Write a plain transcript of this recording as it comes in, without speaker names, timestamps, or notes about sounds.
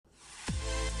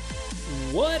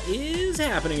What is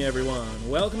happening, everyone?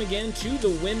 Welcome again to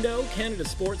The Window, Canada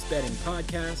Sports Betting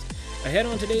Podcast. Ahead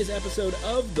on today's episode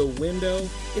of The Window,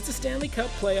 it's a Stanley Cup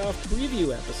Playoff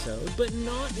preview episode, but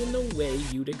not in the way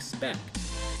you'd expect.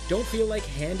 Don't feel like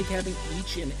handicapping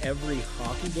each and every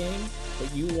hockey game,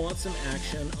 but you want some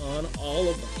action on all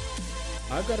of them.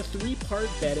 I've got a three-part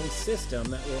betting system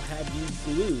that will have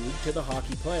you glued to the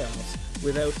hockey playoffs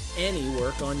without any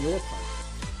work on your part.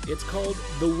 It's called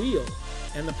The Wheel,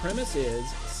 and the premise is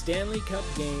Stanley Cup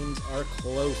games are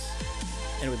close.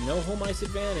 And with no home ice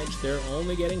advantage, they're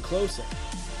only getting closer.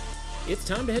 It's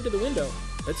time to head to the window.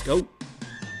 Let's go.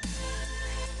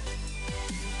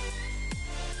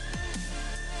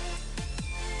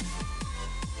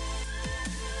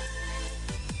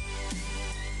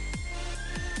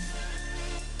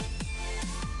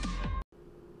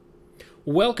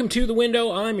 Welcome to The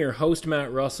Window. I'm your host,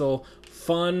 Matt Russell.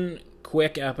 Fun,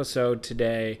 quick episode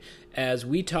today as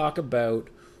we talk about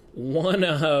one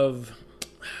of,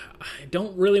 I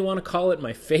don't really want to call it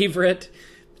my favorite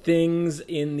things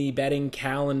in the betting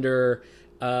calendar,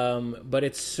 but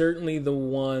it's certainly the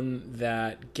one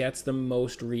that gets the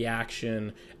most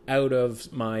reaction out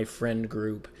of my friend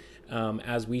group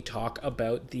as we talk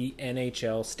about the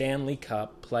NHL Stanley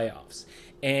Cup Playoffs.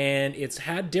 And it's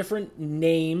had different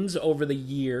names over the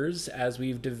years as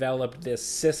we've developed this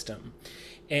system.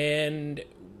 And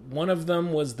one of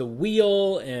them was the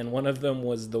Wheel, and one of them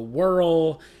was the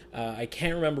Whirl. I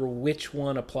can't remember which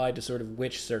one applied to sort of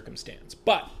which circumstance.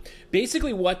 But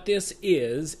basically what this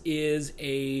is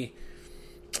a,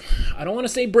 I don't want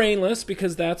to say brainless,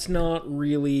 because that's not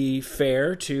really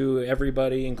fair to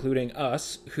everybody, including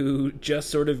us, who just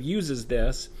sort of uses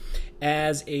this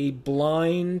as a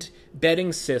blind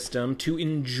betting system to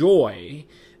enjoy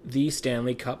the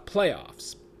Stanley Cup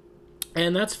playoffs.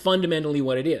 And that's fundamentally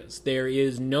what it is. There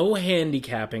is no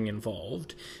handicapping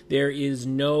involved. There is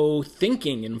no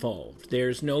thinking involved.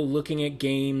 There's no looking at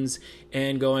games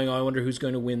and going, oh, I wonder who's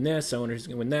going to win this. I wonder who's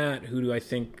going to win that. Who do I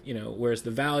think, where's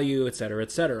the value, et cetera,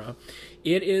 et cetera.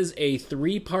 It is a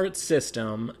three-part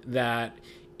system that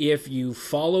if you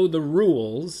follow the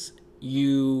rules,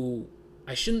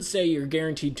 I shouldn't say you're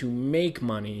guaranteed to make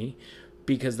money,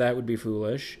 because that would be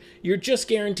foolish. You're just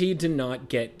guaranteed to not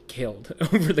get killed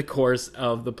over the course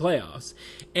of the playoffs.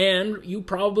 And you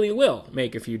probably will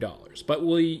make a few dollars. But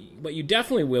what you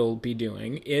definitely will be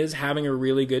doing is having a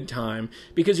really good time,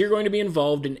 because you're going to be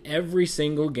involved in every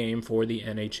single game for the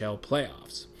NHL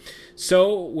playoffs.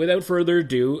 So without further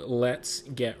ado, let's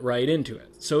get right into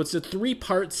it. So it's a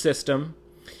three-part system,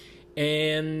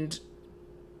 and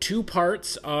two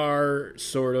parts are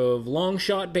sort of long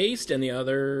shot based, and the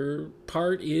other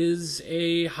part is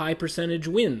a high percentage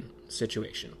win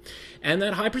situation. And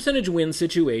that high percentage win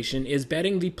situation is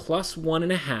betting the plus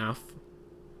 1.5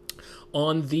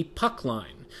 on the puck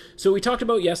line. So we talked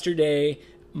about yesterday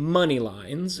money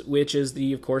lines, which is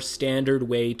the, of course, standard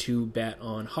way to bet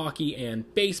on hockey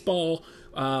and baseball.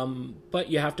 But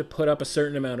you have to put up a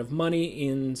certain amount of money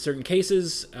in certain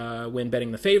cases when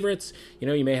betting the favorites.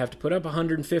 You may have to put up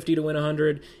 150 to win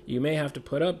 100. You may have to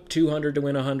put up 200 to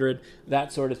win 100,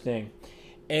 that sort of thing.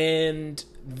 And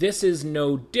this is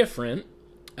no different.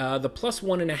 The plus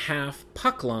 1.5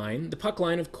 puck line, the puck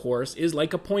line, of course, is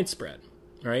like a point spread.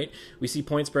 Right? We see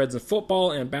point spreads in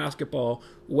football and basketball.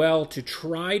 Well, to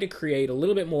try to create a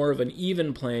little bit more of an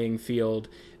even playing field,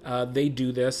 they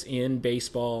do this in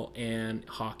baseball and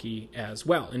hockey as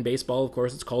well. In baseball, of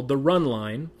course, it's called the run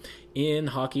line. In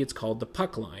hockey, it's called the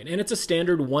puck line. And it's a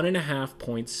standard 1.5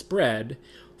 point spread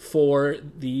for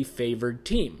the favored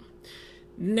team.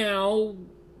 Now,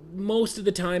 most of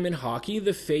the time in hockey,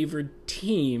 the favored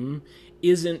team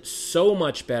isn't so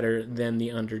much better than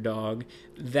the underdog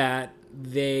that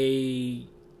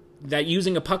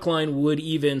using a puck line would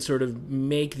even sort of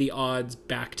make the odds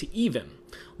back to even.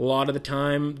 A lot of the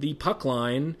time, the puck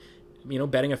line,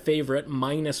 betting a favorite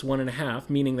minus 1.5,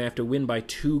 meaning they have to win by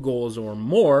 2 goals or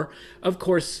more, of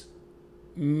course,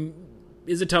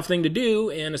 is a tough thing to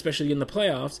do, and especially in the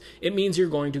playoffs, it means you're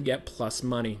going to get plus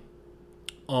money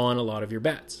on a lot of your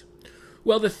bets.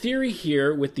 Well, the theory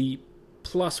here with the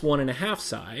plus 1.5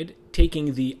 side,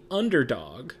 taking the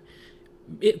underdog,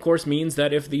 it, of course, means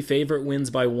that if the favorite wins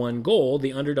by 1 goal,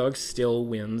 the underdog still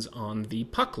wins on the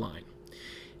puck line.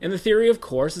 And the theory, of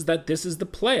course, is that this is the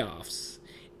playoffs,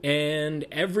 and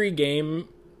every game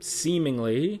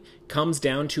seemingly comes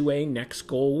down to a next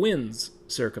goal wins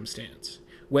circumstance,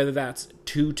 whether that's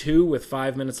 2-2 with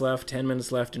 5 minutes left, 10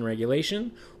 minutes left in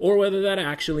regulation, or whether that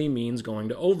actually means going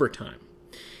to overtime.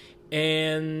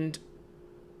 And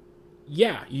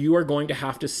yeah, you are going to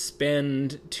have to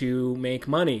spend to make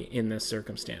money in this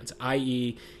circumstance,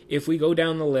 i.e., if we go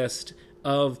down the list,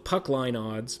 of puck line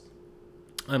odds.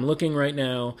 I'm looking right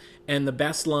now, and the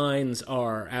best lines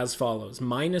are as follows: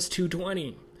 minus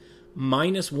 220,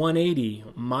 minus 180,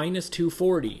 minus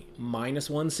 240, minus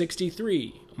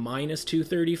 163, minus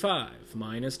 235,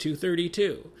 minus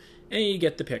 232, and you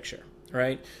get the picture,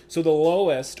 right? So the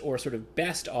lowest, or sort of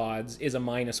best odds, is a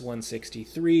minus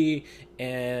 163,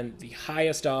 and the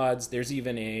highest odds, there's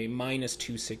even a minus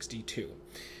 262.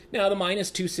 Now, the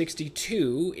minus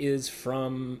 262 is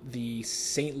from the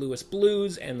St. Louis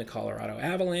Blues and the Colorado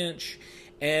Avalanche,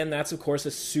 and that's, of course,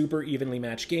 a super evenly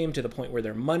matched game to the point where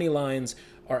their money lines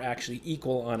are actually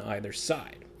equal on either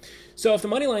side. So if the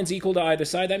money line's equal to either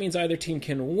side, that means either team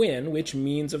can win, which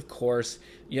means, of course,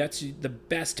 that's the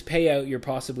best payout you're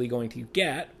possibly going to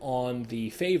get on the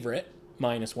favorite,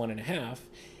 minus 1.5,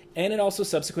 and it also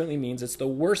subsequently means it's the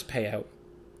worst payout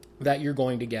that you're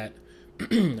going to get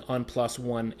on plus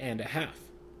 1.5.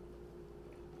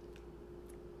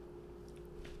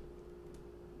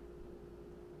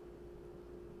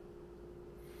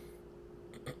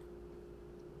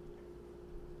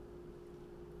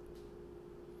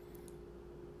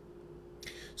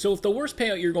 So if the worst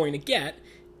payout you're going to get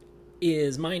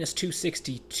is minus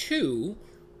 262,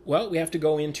 well, we have to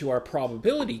go into our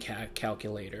probability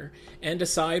calculator and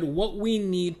decide what we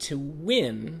need to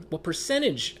win, what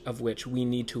percentage of which we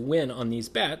need to win on these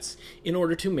bets in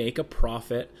order to make a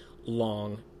profit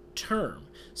long term.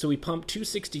 So we pump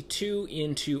 262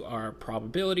 into our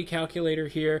probability calculator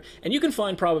here, and you can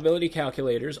find probability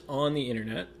calculators on the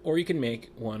internet, or you can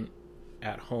make one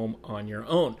at home on your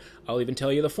own. I'll even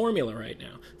tell you the formula right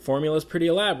now. Formula is pretty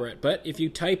elaborate, but if you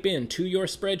type into your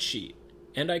spreadsheet,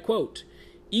 and I quote,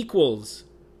 equals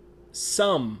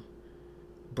sum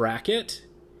bracket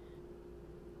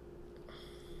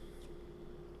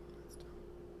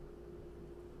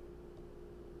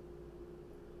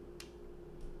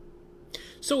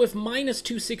so if minus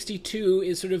 262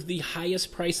 is sort of the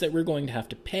highest price that we're going to have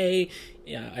to pay,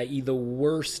 i.e. the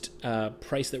worst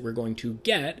price that we're going to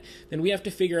get, then we have to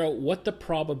figure out what the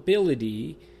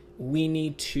probability we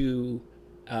need to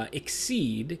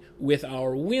exceed with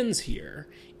our wins here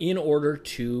in order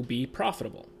to be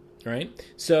profitable, right?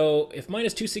 So if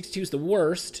minus 262 is the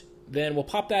worst, then we'll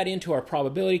pop that into our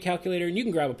probability calculator, and you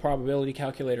can grab a probability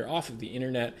calculator off of the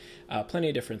internet. Plenty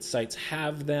of different sites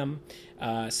have them.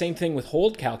 Same thing with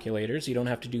hold calculators. You don't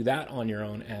have to do that on your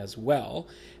own as well.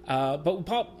 But we'll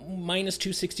pop minus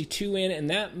 262 in, and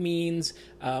that means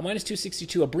minus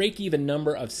 262, a break-even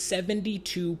number of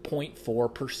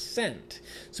 72.4%.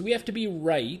 So we have to be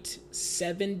right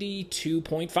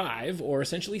 72.5, or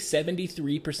essentially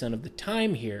 73% of the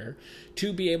time here,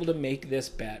 to be able to make this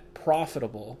bet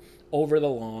profitable over the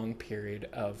long period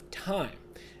of time.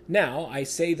 Now, I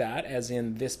say that as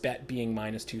in this bet being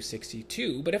minus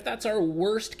 262, but if that's our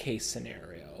worst case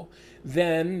scenario,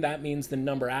 then that means the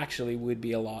number actually would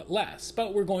be a lot less.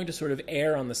 But we're going to sort of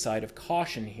err on the side of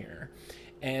caution here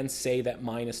and say that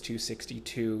minus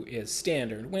 262 is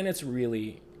standard when it's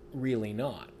really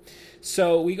not.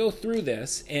 So we go through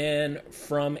this, and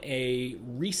from a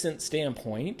recent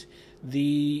standpoint,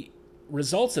 the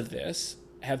results of this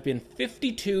have been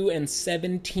 52 and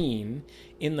 17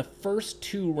 in the first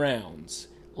two rounds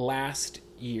last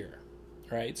year,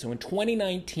 right? So in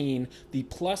 2019, the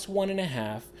plus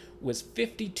 1.5 was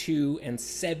 52 and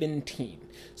 17.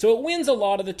 So it wins a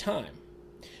lot of the time.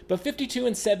 But 52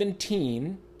 and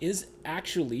 17 is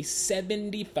actually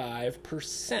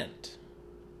 75%.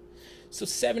 So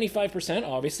 75%,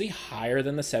 obviously higher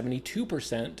than the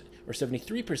 72% or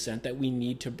 73% that we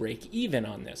need to break even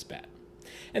on this bet.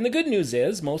 And the good news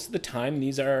is, most of the time,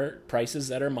 these are prices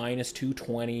that are minus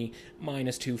 220,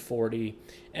 minus 240.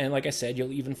 And like I said,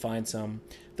 you'll even find some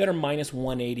that are minus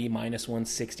 180, minus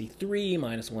 163,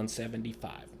 minus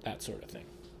 175, that sort of thing.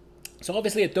 So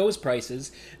obviously at those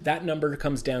prices, that number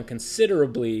comes down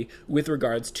considerably with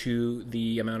regards to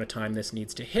the amount of time this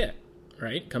needs to hit,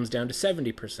 right? It comes down to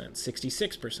 70%,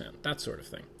 66%, that sort of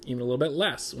thing. Even a little bit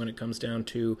less when it comes down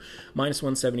to minus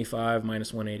 175,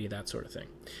 minus 180, that sort of thing.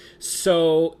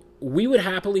 So we would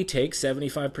happily take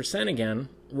 75% again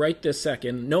right this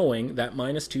second, knowing that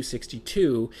minus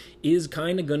 262 is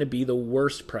kind of going to be the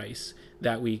worst price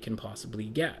that we can possibly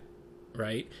get,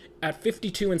 right? At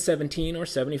 52 and 17, or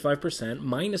 75%,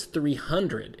 minus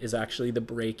 300 is actually the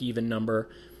break-even number,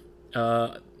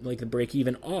 like the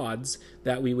break-even odds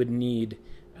that we would need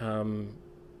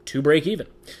to break even.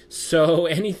 So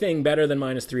anything better than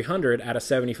minus 300 at a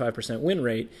 75% win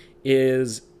rate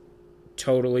is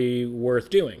totally worth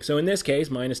doing. So in this case,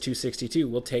 minus 262,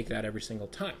 we'll take that every single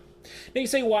time. Now you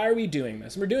say, why are we doing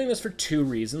this? And we're doing this for two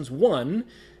reasons. One,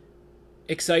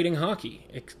 exciting hockey.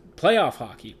 playoff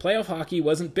hockey. Playoff hockey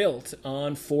wasn't built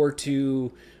on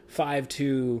 4-2,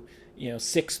 5-2,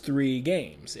 6-3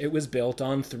 games. It was built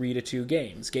on 3-2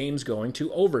 games going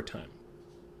to overtime.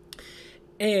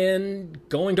 And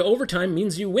going to overtime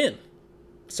means you win.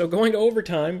 So going to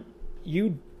overtime,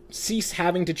 you cease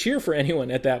having to cheer for anyone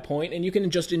at that point, and you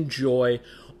can just enjoy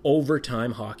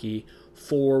overtime hockey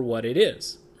for what it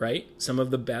is, right? Some of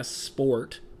the best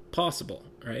sport possible,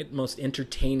 right? Most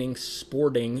entertaining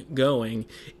sporting going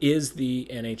is the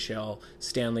NHL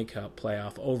Stanley Cup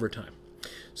Playoff overtime.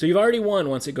 So you've already won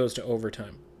once it goes to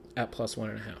overtime at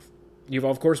 +1.5. You've,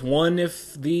 of course, won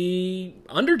if the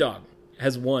underdog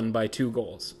has won by 2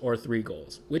 goals or 3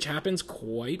 goals, which happens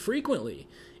quite frequently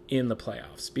in the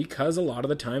playoffs because a lot of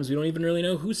the times we don't even really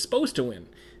know who's supposed to win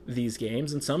these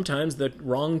games, and sometimes the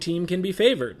wrong team can be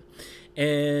favored.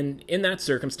 And in that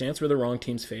circumstance where the wrong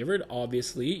team's favored,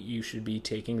 obviously you should be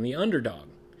taking the underdog.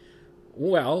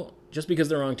 Well, just because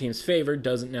the wrong team's favored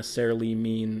doesn't necessarily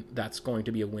mean that's going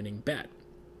to be a winning bet.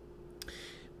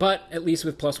 But at least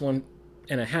with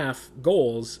 +1.5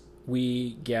 goals,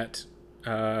 we get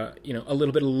a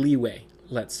little bit of leeway,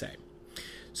 let's say.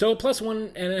 So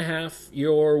 +1.5,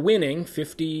 you're winning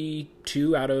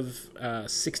 52 out of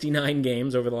 69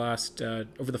 games over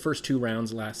the first 2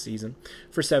 rounds last season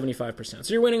for 75%.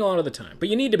 So you're winning a lot of the time, but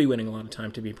you need to be winning a lot of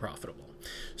time to be profitable.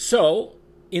 So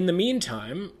in the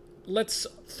meantime, let's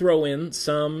throw in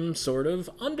some sort of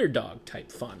underdog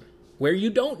type fun where you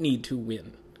don't need to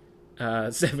win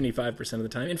 75% of the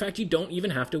time. In fact, you don't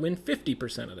even have to win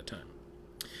 50% of the time.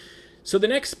 So the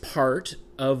next part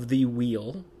of the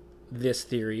wheel, this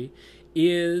theory,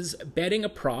 is betting a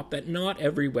prop that not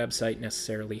every website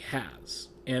necessarily has.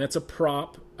 And it's a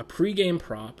prop, a pregame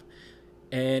prop,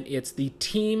 and it's the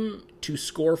team to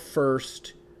score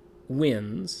first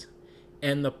wins,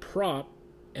 and the prop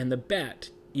and the bet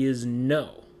is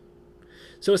no.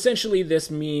 So essentially this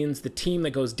means the team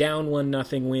that goes down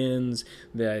 1-0 wins,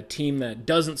 the team that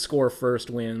doesn't score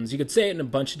first wins. You could say it in a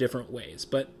bunch of different ways,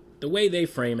 but the way they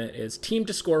frame it is team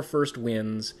to score first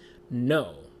wins,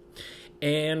 no.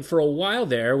 And for a while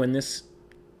there, when this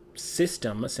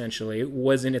system essentially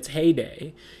was in its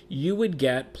heyday, you would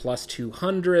get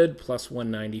 +200,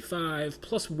 +195,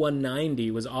 +190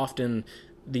 was often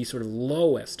the sort of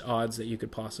lowest odds that you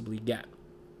could possibly get.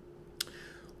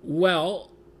 Well,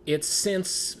 it's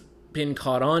since been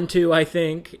caught on to, I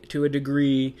think, to a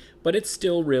degree, but it's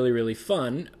still really, really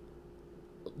fun.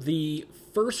 The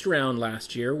first round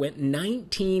last year went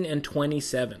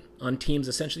 19-27 on teams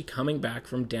essentially coming back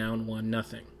from down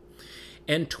 1-0,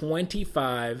 and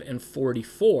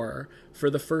 25-44 for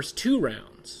the first 2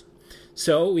 rounds.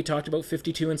 So we talked about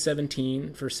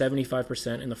 52-17 for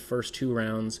 75% in the first 2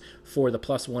 rounds for the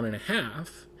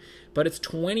 +1.5, but it's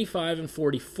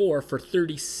 25-44 for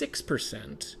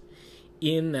 36%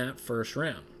 in that first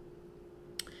round.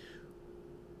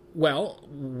 Well,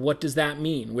 what does that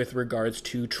mean with regards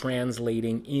to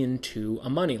translating into a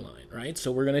money line, right?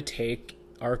 So we're going to take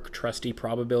our trusty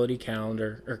probability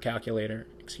calculator,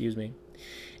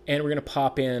 and we're going to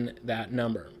pop in that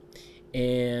number.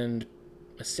 And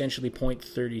essentially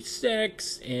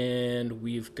 0.36, and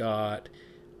we've got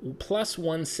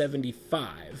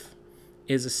 +175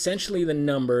 is essentially the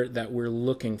number that we're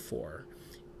looking for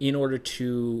in order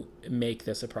to make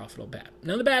this a profitable bet.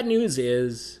 Now, the bad news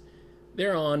is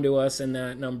they're on to us, and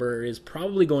that number is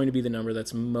probably going to be the number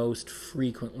that's most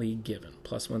frequently given,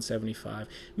 +175.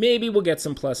 Maybe we'll get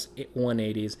some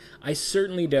 +180s. I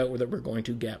certainly doubt that we're going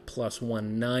to get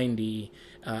 +190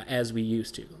 as we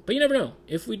used to. But you never know.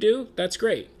 If we do, that's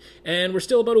great. And we're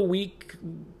still about a week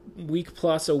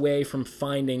plus away from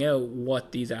finding out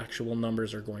what these actual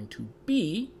numbers are going to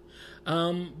be.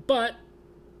 But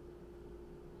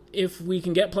if we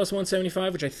can get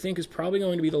 +175, which I think is probably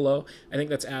going to be the low, I think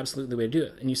that's absolutely the way to do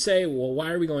it. And you say, well,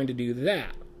 why are we going to do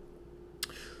that?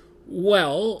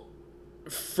 Well,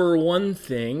 for one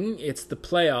thing, it's the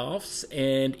playoffs,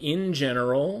 and in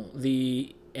general,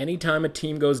 anytime a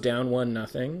team goes down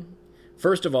 1-0,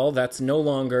 first of all, that's no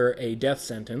longer a death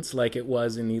sentence like it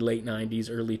was in the late 90s,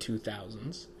 early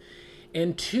 2000s.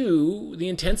 And 2, the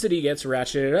intensity gets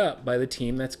ratcheted up by the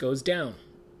team that goes down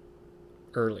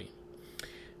early.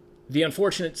 The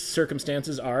unfortunate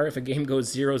circumstances are if a game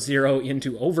goes 0-0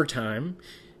 into overtime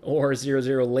or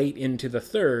 0-0 late into the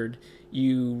third,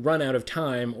 you run out of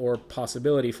time or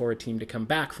possibility for a team to come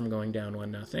back from going down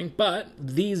 1-0. But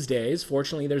these days,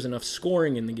 fortunately, there's enough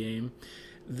scoring in the game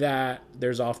that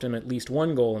there's often at least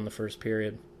 1 goal in the first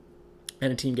period,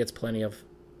 and a team gets plenty of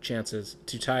chances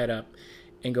to tie it up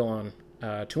and go on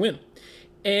to win.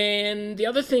 And the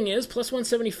other thing is,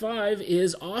 +175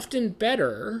 is often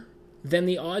better than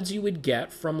the odds you would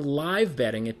get from live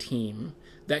betting a team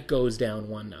that goes down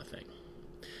 1-0.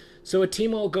 So a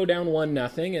team will go down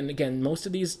 1-0, and again, most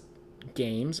of these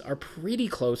games are pretty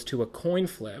close to a coin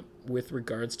flip with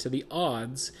regards to the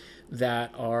odds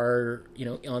that are,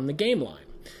 on the game line.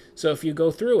 So if you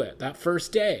go through it, that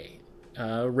first day,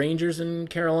 Rangers and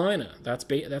Carolina,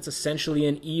 that's essentially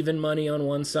an even money on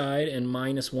one side and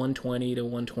minus 120 to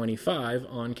 125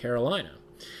 on Carolina.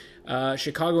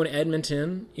 Chicago and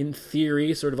Edmonton, in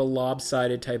theory, sort of a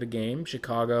lopsided type of game.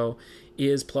 Chicago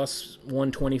is plus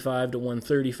 125 to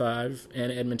 135,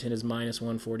 and Edmonton is minus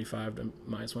 145 to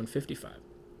minus 155.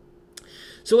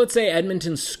 So let's say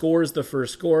Edmonton scores the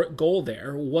first goal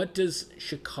there. What does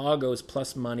Chicago's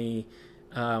plus money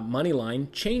line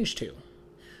change to?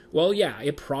 Well, yeah,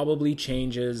 it probably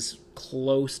changes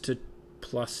close to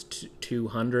plus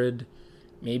 200,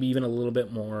 maybe even a little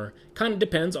bit more. Kind of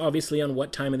depends, obviously, on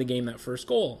what time of the game that first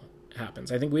goal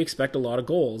happens. I think we expect a lot of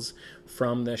goals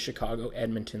from the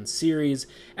Chicago-Edmonton series,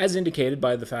 as indicated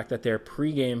by the fact that their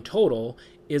pregame total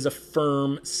is a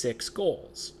firm 6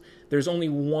 goals. There's only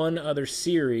one other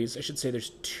series, I should say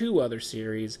there's 2 other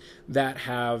series that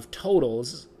have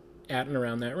totals at and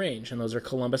around that range, and those are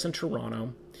Columbus and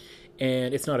Toronto.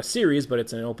 And it's not a series, but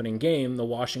it's an opening game. The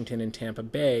Washington and Tampa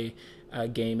Bay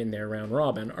game in their round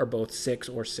robin are both 6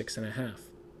 or 6.5.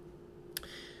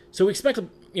 So we expect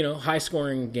a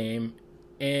high-scoring game,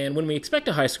 and when we expect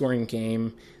a high-scoring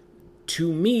game,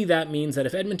 to me that means that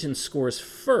if Edmonton scores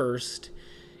first,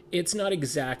 it's not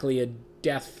exactly a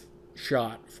death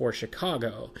shot for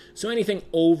Chicago. So anything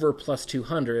over plus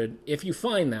 200, if you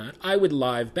find that, I would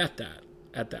live bet that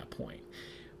at that point.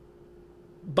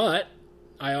 But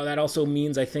that also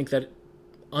means I think that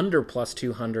under plus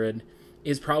 200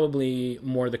 is probably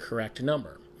more the correct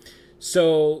number.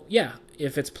 So, yeah,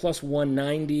 if it's plus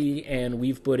 190 and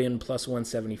we've put in plus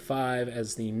 175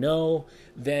 as the no,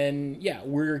 then, yeah,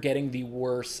 we're getting the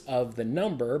worse of the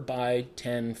number by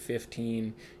 10,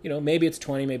 15, maybe it's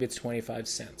 20, maybe it's 25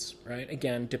 cents, right?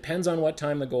 Again, depends on what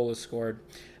time the goal is scored.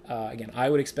 Again, I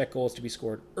would expect goals to be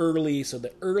scored early, so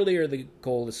the earlier the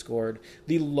goal is scored,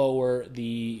 the lower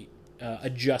the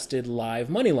adjusted live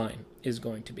money line is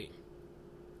going to be.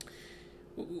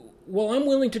 Well, I'm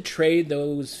willing to trade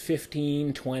those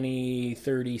 15, 20,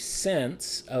 30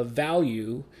 cents of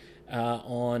value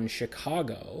on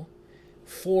Chicago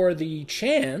for the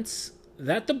chance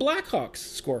that the Blackhawks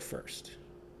score first.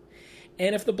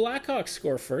 And if the Blackhawks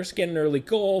score first, get an early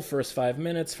goal, first 5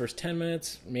 minutes, first 10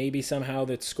 minutes, maybe somehow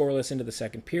that's scoreless into the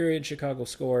second period, Chicago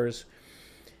scores,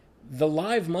 the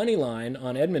live money line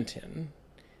on Edmonton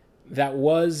that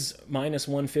was minus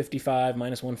 155,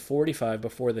 minus 145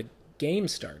 before the game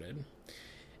started,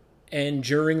 and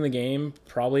during the game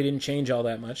probably didn't change all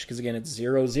that much because, again, it's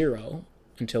 0-0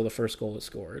 until the first goal is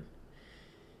scored.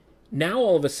 Now,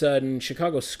 all of a sudden,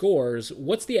 Chicago scores.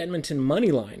 What's the Edmonton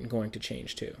money line going to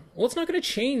change to? Well, it's not going to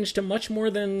change to much more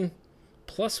than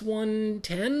plus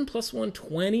 110, plus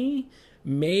 120,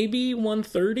 maybe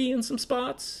 130 in some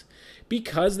spots,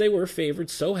 because they were favored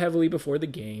so heavily before the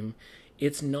game.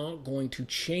 It's not going to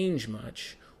change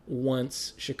much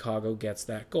once Chicago gets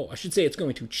that goal. I should say it's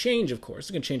going to change, of course.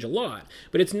 It's going to change a lot,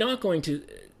 but it's not going to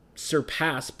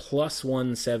surpass plus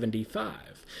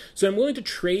 175. So I'm willing to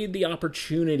trade the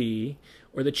opportunity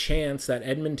or the chance that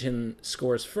Edmonton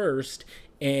scores first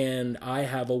and I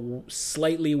have a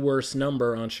slightly worse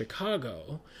number on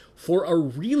Chicago for a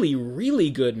really,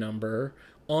 really good number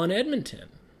on Edmonton.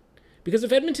 Because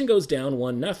if Edmonton goes down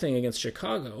 1-0 against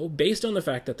Chicago, based on the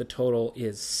fact that the total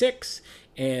is 6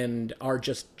 and our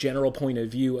just general point of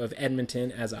view of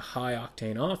Edmonton as a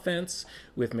high-octane offense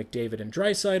with McDavid and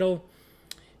Draisaitl,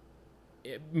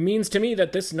 it means to me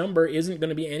that this number isn't going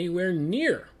to be anywhere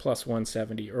near plus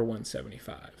 170 or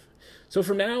 175. So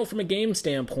from a game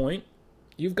standpoint,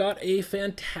 you've got a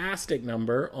fantastic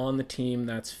number on the team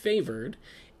that's favored,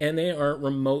 and they aren't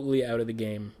remotely out of the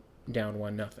game down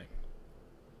 1-0.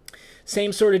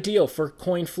 Same sort of deal for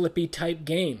coin flippy type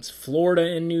games. Florida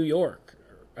and New York,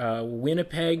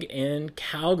 Winnipeg and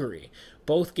Calgary.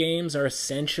 Both games are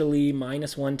essentially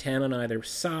minus 110 on either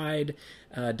side,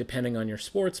 depending on your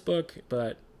sports book,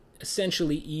 but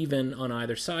essentially even on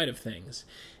either side of things.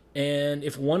 And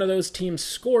if one of those teams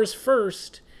scores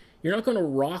first, you're not going to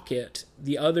rocket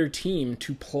the other team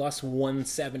to plus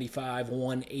 175,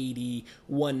 180,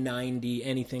 190,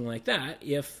 anything like that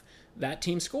if that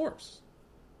team scores.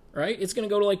 Right? It's going to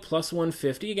go to like plus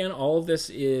 150. Again, all of this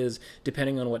is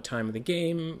depending on what time of the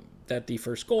game that the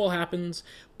first goal happens.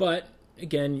 But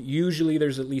again, usually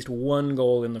there's at least one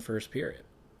goal in the first period.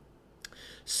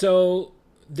 So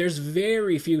there's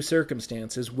very few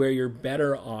circumstances where you're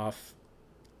better off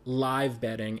live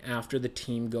betting after the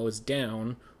team goes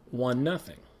down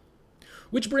 1-0.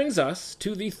 Which brings us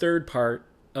to the third part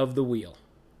of the wheel,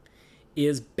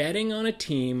 is betting on a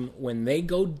team when they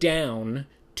go down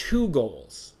 2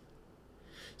 goals.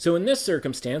 So in this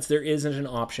circumstance, there isn't an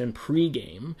option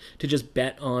pre-game to just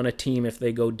bet on a team if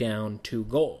they go down 2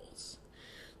 goals.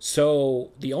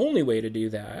 So the only way to do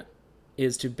that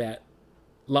is to bet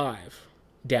live,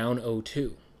 down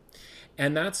 0-2.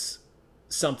 And that's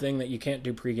something that you can't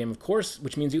do pregame, of course,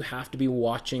 which means you have to be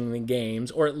watching the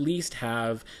games or at least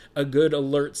have a good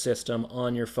alert system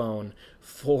on your phone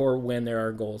for when there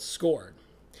are goals scored.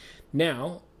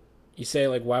 Now, you say,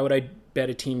 like, why would I bet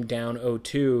a team down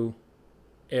 0-2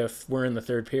 if we're in the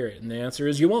third period? And the answer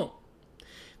is you won't.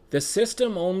 The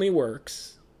system only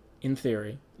works, in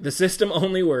theory, the system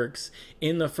only works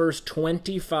in the first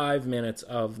 25 minutes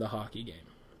of the hockey game.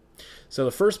 So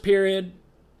the first period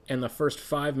and the first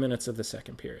 5 minutes of the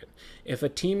second period. If a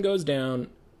team goes down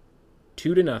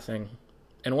 2-0,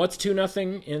 and what's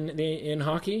 2-0 in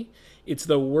hockey? It's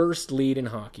the worst lead in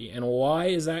hockey. And why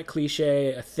is that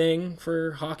cliche a thing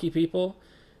for hockey people?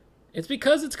 It's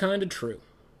because it's kind of true.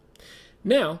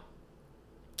 Now,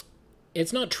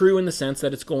 it's not true in the sense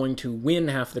that it's going to win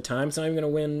half the time. It's not even going to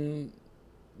win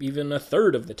even a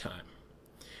third of the time.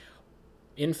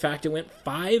 In fact, it went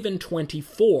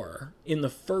 5-24 in the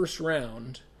first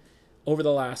round over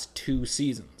the last 2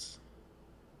 seasons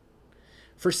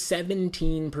for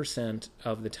 17%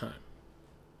 of the time,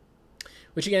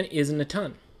 which again isn't a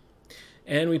ton.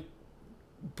 And we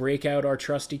break out our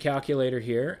trusty calculator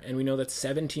here, and we know that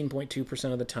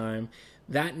 17.2% of the time,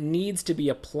 that needs to be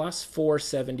a plus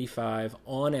 475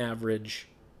 on average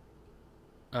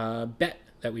bet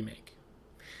that we make.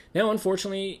 Now,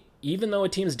 unfortunately, even though a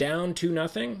team's down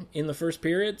 2-0 in the first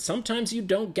period, sometimes you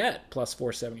don't get plus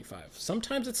 475.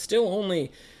 Sometimes it's still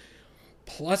only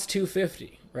plus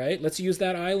 250, right? Let's use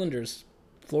that Islanders,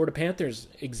 Florida Panthers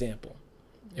example.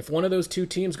 If one of those 2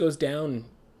 teams goes down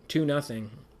 2-0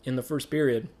 in the first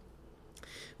period,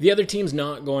 the other team's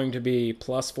not going to be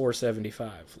plus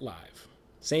 475 live.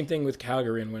 Same thing with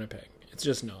Calgary and Winnipeg. It's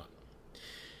just not.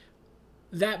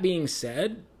 That being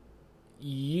said,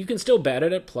 you can still bet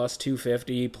it at plus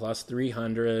 250, plus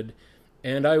 300,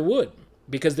 and I would,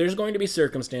 because there's going to be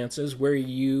circumstances where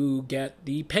you get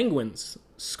the Penguins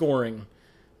scoring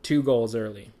 2 goals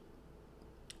early.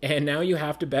 And now you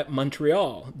have to bet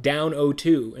Montreal down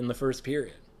 0-2 in the first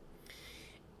period.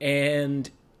 And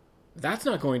that's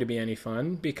not going to be any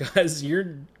fun because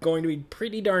you're going to be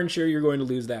pretty darn sure you're going to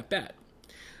lose that bet.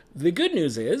 The good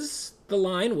news is the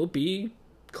line will be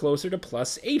closer to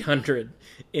plus 800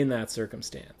 in that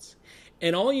circumstance.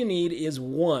 And all you need is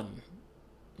one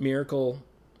miracle,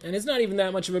 and it's not even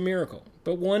that much of a miracle,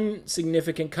 but one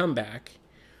significant comeback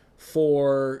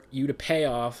for you to pay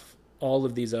off all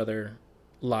of these other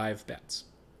live bets.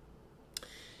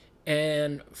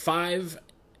 And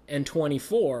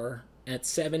 5-24 at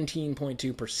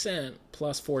 17.2%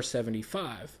 plus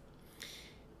 475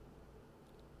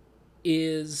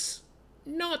 is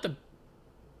not the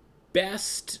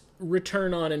best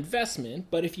return on investment,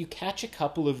 but if you catch a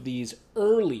couple of these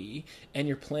early and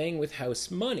you're playing with house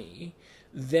money,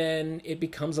 then it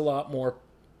becomes a lot more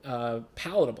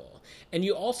palatable. And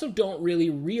you also don't really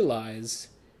realize,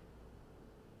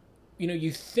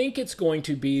 you think it's going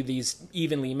to be these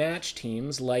evenly matched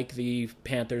teams like the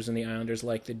Panthers and the Islanders,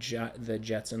 like the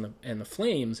Jets and the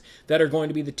Flames, that are going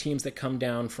to be the teams that come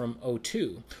down from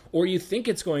 0-2. Or you think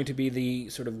it's going to be the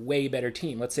sort of way better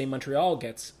team. Let's say Montreal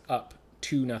gets up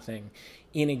 2-0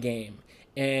 in a game,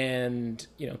 and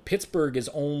Pittsburgh is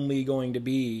only going to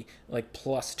be like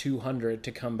plus 200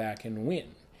 to come back and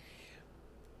win.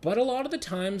 But a lot of the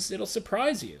times it'll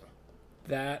surprise you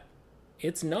that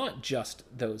it's not just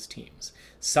those teams.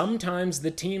 Sometimes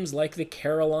the teams like the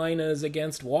Carolinas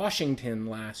against Washington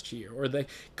last year, or the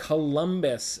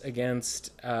Columbus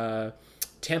against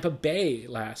Tampa Bay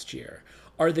last year,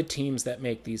 are the teams that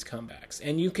make these comebacks.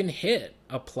 And you can hit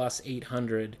a plus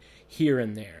 800 here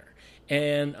and there.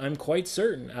 And I'm quite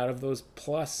certain out of those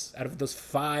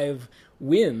 5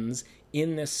 wins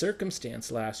in this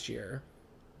circumstance last year,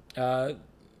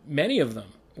 many of them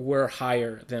were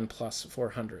higher than plus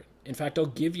 400. In fact, I'll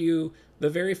give you the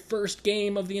very first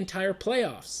game of the entire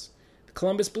playoffs. The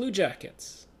Columbus Blue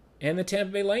Jackets and the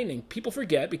Tampa Bay Lightning. People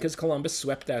forget, because Columbus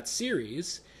swept that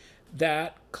series,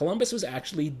 that Columbus was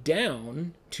actually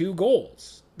down 2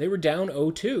 goals. They were down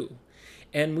 0-2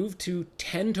 and moved to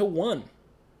 10-1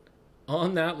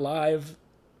 on that live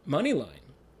money line.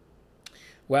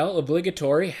 Well,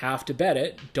 obligatory, have to bet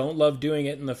it. Don't love doing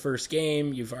it in the first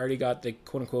game. You've already got the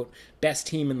quote-unquote best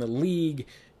team in the league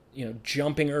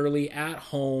jumping early at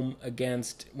home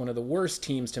against one of the worst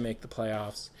teams to make the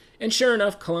playoffs. And sure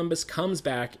enough, Columbus comes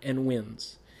back and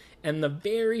wins. And the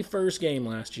very first game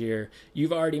last year,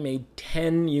 you've already made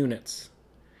 10 units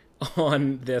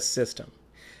on this system,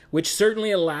 which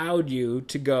certainly allowed you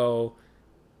to go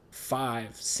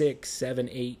 5, 6, 7,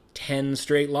 8, 10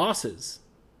 straight losses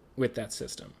with that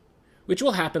system, which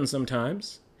will happen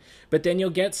sometimes. But then you'll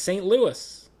get St.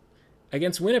 Louis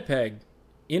against Winnipeg,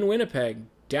 in Winnipeg,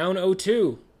 down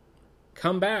 0-2,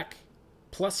 come back,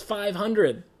 plus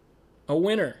 500, a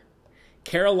winner.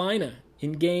 Carolina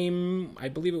in game, I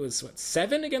believe it was,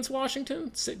 7 against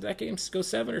Washington? That game goes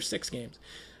 7 or 6 games?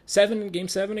 Game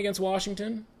 7 against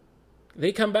Washington.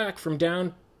 They come back from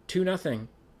down 2-0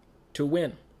 to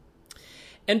win.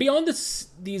 And beyond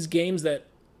these games that,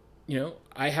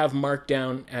 I have marked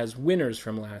down as winners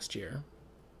from last year,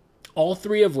 all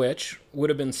 3 of which would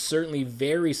have been certainly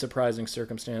very surprising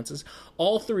circumstances,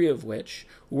 all 3 of which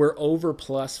were over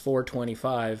plus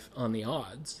 425 on the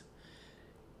odds.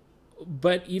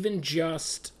 But even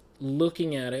just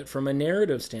looking at it from a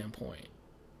narrative standpoint,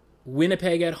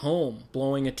 Winnipeg at home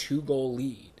blowing a 2-goal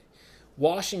lead,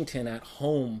 Washington at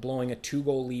home blowing a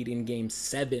 2-goal lead in Game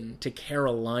 7 to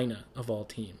Carolina, of all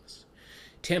teams,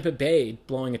 Tampa Bay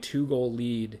blowing a 2-goal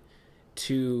lead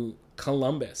to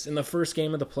Columbus in the first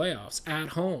game of the playoffs at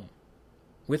home,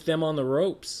 with them on the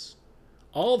ropes.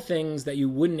 All things that you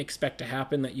wouldn't expect to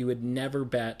happen, that you would never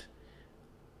bet,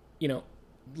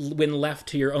 when left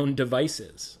to your own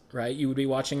devices, right? You would be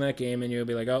watching that game and you would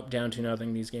be like, oh, down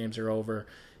 2-0, these games are over,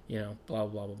 blah, blah,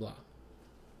 blah, blah.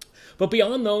 But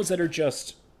beyond those that are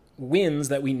just wins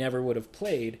that we never would have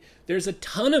played, there's a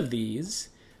ton of these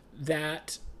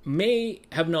that may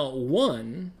have not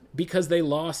won because they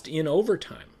lost in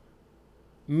overtime.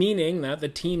 Meaning that the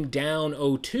team down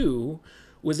 0-2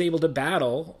 was able to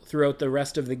battle throughout the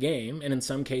rest of the game, and in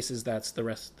some cases that's the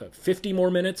rest of the 50 more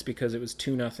minutes because it was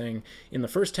 2-0 in the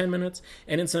first 10 minutes,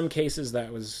 and in some cases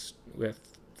that was with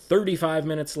 35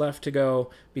 minutes left to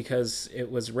go because it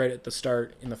was right at the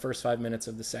start in the first 5 minutes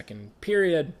of the second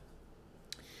period.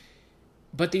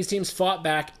 But these teams fought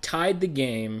back, tied the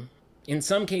game, in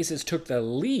some cases took the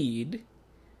lead,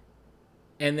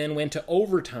 and then went to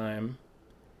overtime,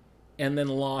 and then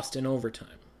lost in overtime.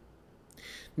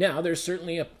 Now, there's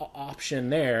certainly an option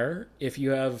there if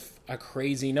you have a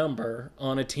crazy number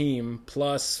on a team,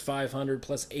 plus 500,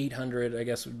 plus 800, I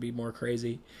guess would be more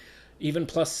crazy. Even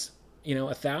plus,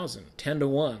 1,000,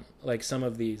 10-1, like some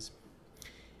of these.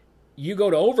 You go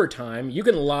to overtime, you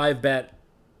can live bet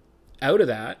out of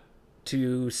that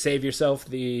to save yourself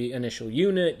the initial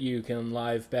unit. You can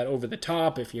live bet over the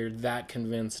top if you're that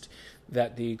convinced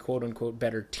that the quote-unquote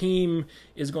better team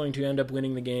is going to end up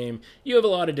winning the game. You have a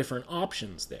lot of different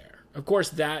options there. Of course,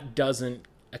 that doesn't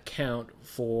account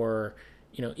for,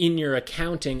 in your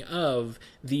accounting of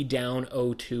the down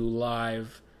 0-2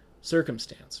 live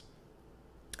circumstance.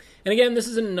 And again, this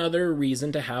is another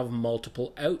reason to have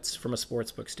multiple outs from a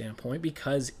sportsbook standpoint,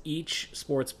 because each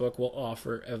sportsbook will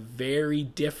offer a very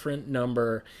different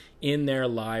number in their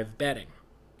live betting.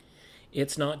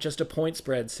 It's not just a point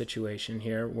spread situation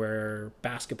here where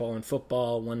basketball and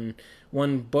football,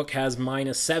 one book has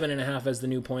minus 7.5 as the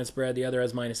new point spread, the other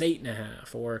has minus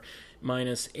 8.5, or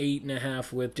minus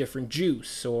 8.5 with different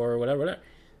juice, or whatever.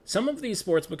 Some of these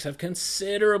sports books have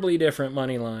considerably different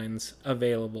money lines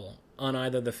available on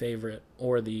either the favorite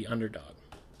or the underdog.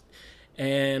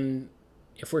 And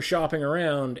if we're shopping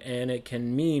around and it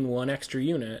can mean one extra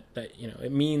unit, that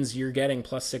it means you're getting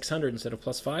plus 600 instead of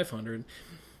plus 500,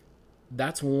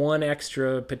 that's one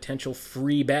extra potential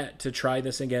free bet to try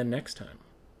this again next time.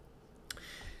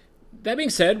 That being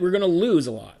said, we're going to lose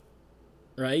a lot,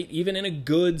 right? Even in a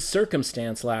good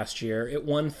circumstance last year, it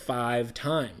won 5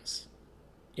 times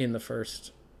in the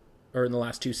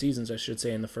last 2 seasons, I should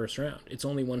say, in the first round. It's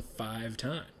only won 5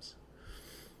 times.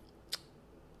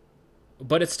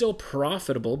 But it's still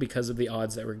profitable because of the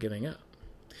odds that we're giving up.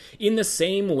 In the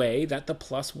same way that the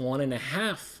plus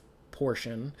 1.5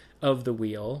 portion of the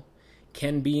wheel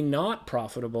can be not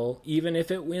profitable even if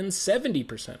it wins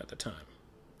 70% of the time.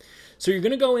 So you're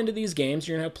going to go into these games,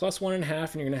 you're going to have plus 1.5,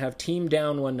 and you're going to have team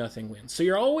down 1-0 wins. So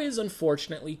you're always,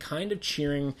 unfortunately, kind of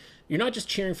cheering. You're not just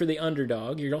cheering for the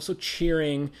underdog, you're also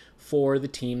cheering for the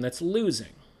team that's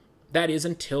losing. That is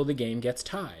until the game gets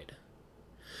tied.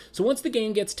 So once the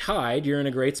game gets tied, you're in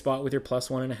a great spot with your plus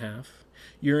 1.5.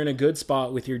 You're in a good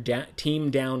spot with your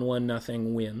team down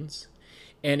 1-0 wins.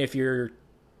 And if you're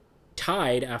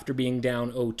tied after being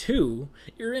down 0-2,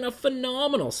 you're in a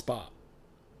phenomenal spot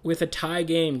with a tie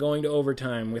game going to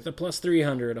overtime with a plus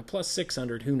 300, a plus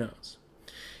 600, who knows.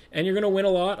 And you're going to win a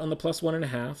lot on the plus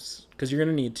 1.5s because you're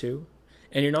going to need to.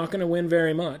 And you're not going to win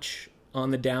very much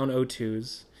on the down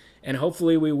 0-2s. And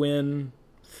hopefully we win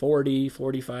 40,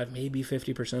 45, maybe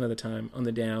 50% of the time on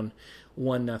the down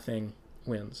 1-0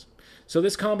 wins. So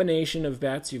this combination of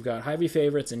bets, you've got heavy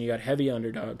favorites and you got heavy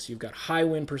underdogs. You've got high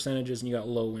win percentages and you got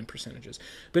low win percentages.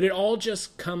 But it all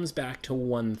just comes back to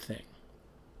one thing.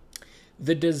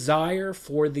 The desire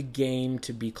for the game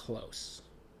to be close.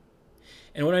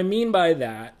 And what I mean by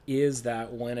that is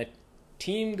that when a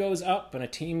team goes up and a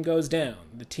team goes down,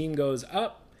 the team goes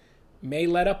up, may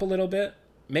let up a little bit,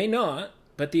 may not,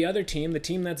 but the other team, the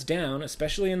team that's down,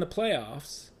 especially in the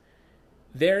playoffs,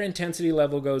 their intensity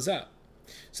level goes up.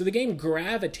 So the game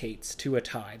gravitates to a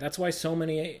tie. That's why so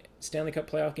many Stanley Cup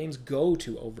playoff games go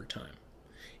to overtime.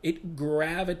 It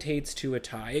gravitates to a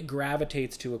tie. It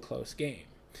gravitates to a close game.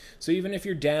 So even if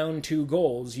you're down 2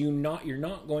 goals, you're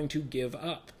not going to give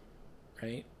up,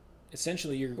 right?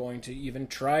 Essentially, you're going to even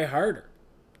try harder.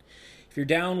 If you're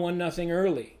down 1-0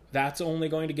 early, that's only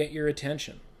going to get your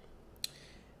attention.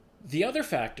 The other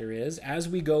factor is, as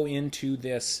we go into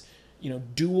this,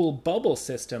 dual bubble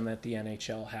system that the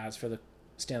NHL has for the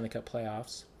Stanley Cup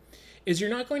playoffs, is you're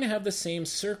not going to have the same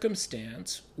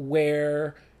circumstance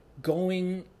where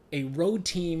a road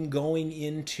team going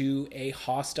into a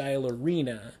hostile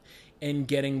arena and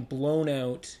getting blown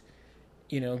out,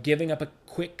 giving up a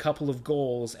quick couple of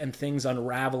goals and things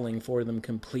unraveling for them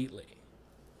completely.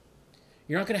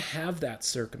 You're not going to have that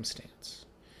circumstance.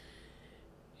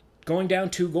 Going down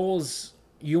 2 goals,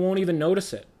 you won't even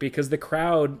notice it because the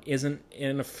crowd isn't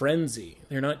in a frenzy.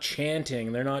 They're not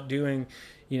chanting. They're not doing,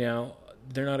 they're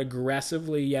not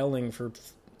aggressively yelling for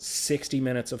 60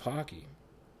 minutes of hockey.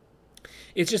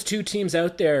 It's just 2 teams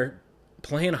out there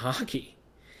playing hockey.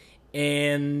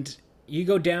 And you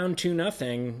go down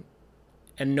 2-0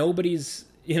 and nobody's,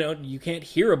 you can't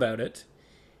hear about it.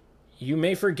 You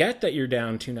may forget that you're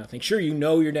down 2-0. Sure,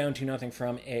 you're down 2-0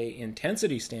 from a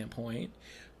intensity standpoint,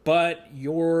 but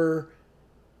you're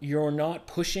not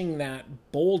pushing that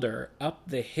boulder up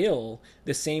the hill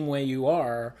the same way you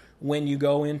are when you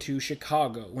go into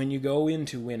Chicago, when you go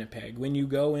into Winnipeg, when you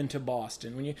go into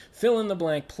Boston, when you fill in the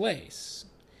blank place.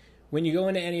 When you go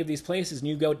into any of these places and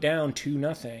you go down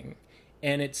 2-0,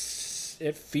 and it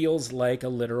feels like a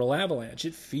literal avalanche.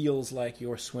 It feels like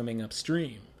you're swimming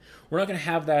upstream. We're not going to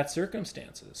have that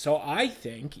circumstances. So I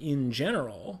think, in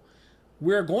general,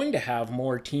 we're going to have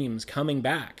more teams coming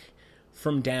back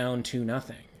from down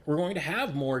 2-0. We're going to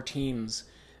have more teams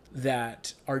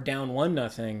that are down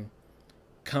 1-0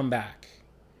 come back.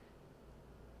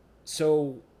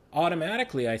 So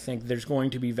automatically, I think there's going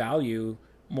to be value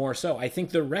more so. I think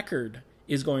the record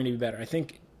is going to be better. I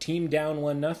think team down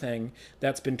 1-0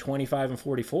 that's been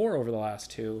 25-44 over the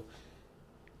last 2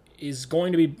 that's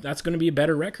going to be a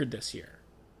better record this year.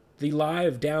 The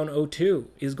live down 0-2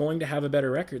 is going to have a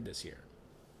better record this year.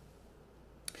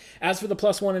 As for the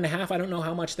 +1.5, I don't know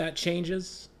how much that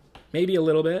changes. Maybe a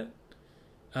little bit.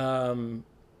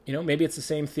 Maybe it's the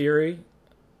same theory.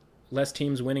 Less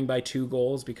teams winning by 2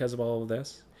 goals because of all of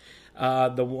this.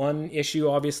 The one issue,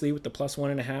 obviously, with the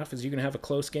 +1.5 is you can have a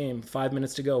close game. 5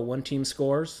 minutes to go. One team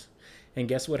scores. And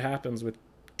guess what happens with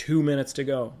 2 minutes to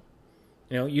go?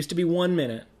 It used to be 1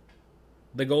 minute.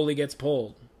 The goalie gets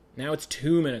pulled. Now it's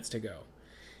 2 minutes to go.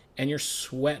 And you're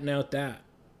sweating out that.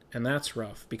 And that's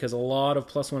rough because a lot of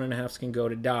 +1.5s can go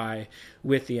to die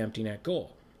with the empty net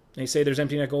goal. They say there's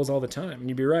empty net goals all the time. And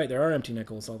you'd be right, there are empty net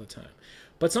goals all the time.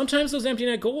 But sometimes those empty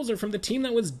net goals are from the team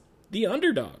that was the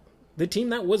underdog. The team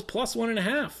that was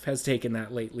 +1.5 has taken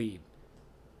that late lead.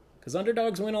 Because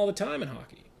underdogs win all the time in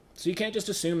hockey. So you can't just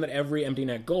assume that every empty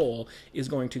net goal is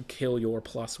going to kill your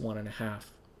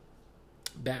 +1.5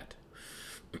 bet.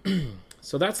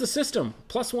 So that's the system.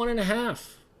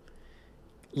 +1.5.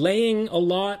 Laying a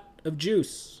lot of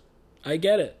juice. I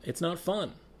get it. It's not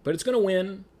fun. But it's going to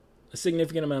win a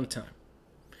significant amount of time.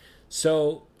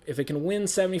 So if it can win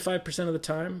 75% of the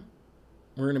time,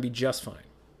 we're going to be just fine.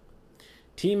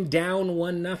 Team down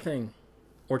 1-0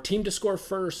 or team to score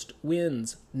first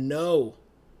wins. No.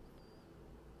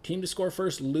 Team to score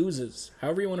first loses.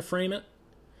 However you want to frame it.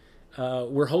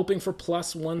 We're hoping for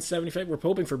 +175. We're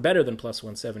hoping for better than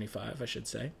 +175, I should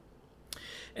say.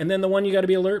 And then the one you got to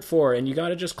be alert for, and you got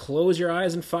to just close your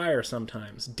eyes and fire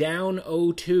sometimes. Down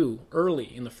 0-2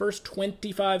 early in the first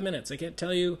 25 minutes. I can't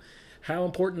tell you how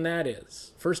important that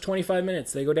is. First 25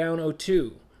 minutes, they go down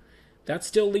 0-2. That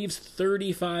still leaves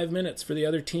 35 minutes for the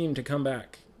other team to come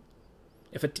back.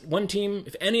 If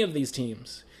any of these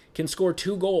teams can score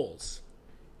 2 goals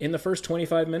in the first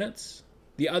 25 minutes,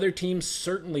 the other team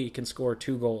certainly can score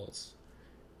 2 goals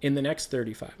in the next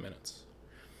 35 minutes.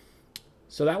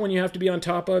 So that one you have to be on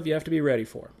top of, you have to be ready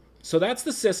for. So that's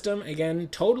the system. Again,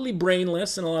 totally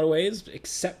brainless in a lot of ways,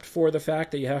 except for the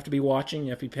fact that you have to be watching,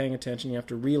 you have to be paying attention, you have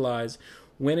to realize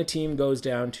when a team goes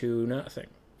down to nothing.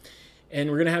 And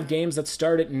we're going to have games that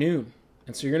start at noon.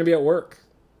 And so you're going to be at work.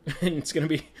 And it's going to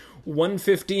be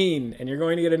 1:15, and you're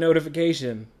going to get a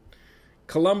notification.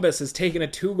 Columbus has taken a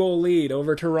 2-goal lead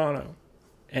over Toronto.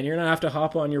 And you're going to have to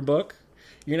hop on your book.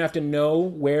 You're going to have to know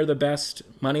where the best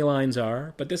money lines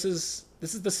are. But this is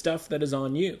the stuff that is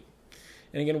on you.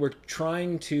 And again, we're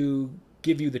trying to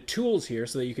give you the tools here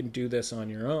so that you can do this on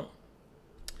your own.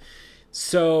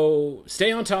 So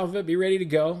stay on top of it. Be ready to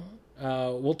go.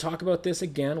 We'll talk about this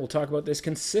again. We'll talk about this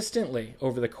consistently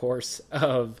over the course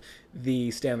of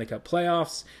the Stanley Cup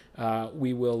playoffs.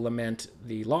 We will lament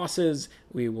the losses.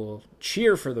 We will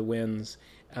cheer for the wins.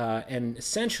 And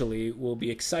essentially, we'll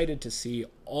be excited to see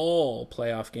all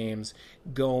playoff games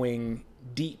going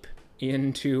deep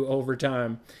into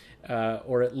overtime.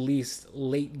 Or at least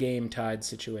late game tied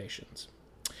situations.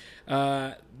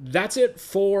 That's it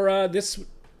for this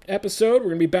episode. We're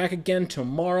going to be back again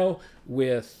tomorrow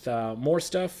with more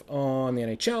stuff on the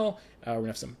NHL. We're going to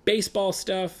have some baseball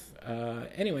stuff.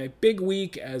 Anyway, big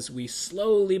week as we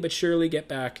slowly but surely get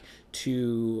back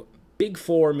to Big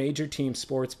Four major team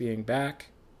sports being back.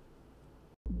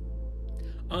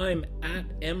 I'm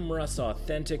at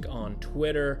MRussAuthentic on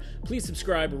Twitter. Please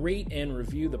subscribe, rate, and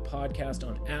review the podcast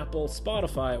on Apple,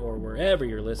 Spotify, or wherever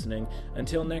you're listening.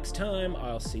 Until next time,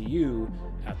 I'll see you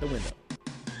at the window.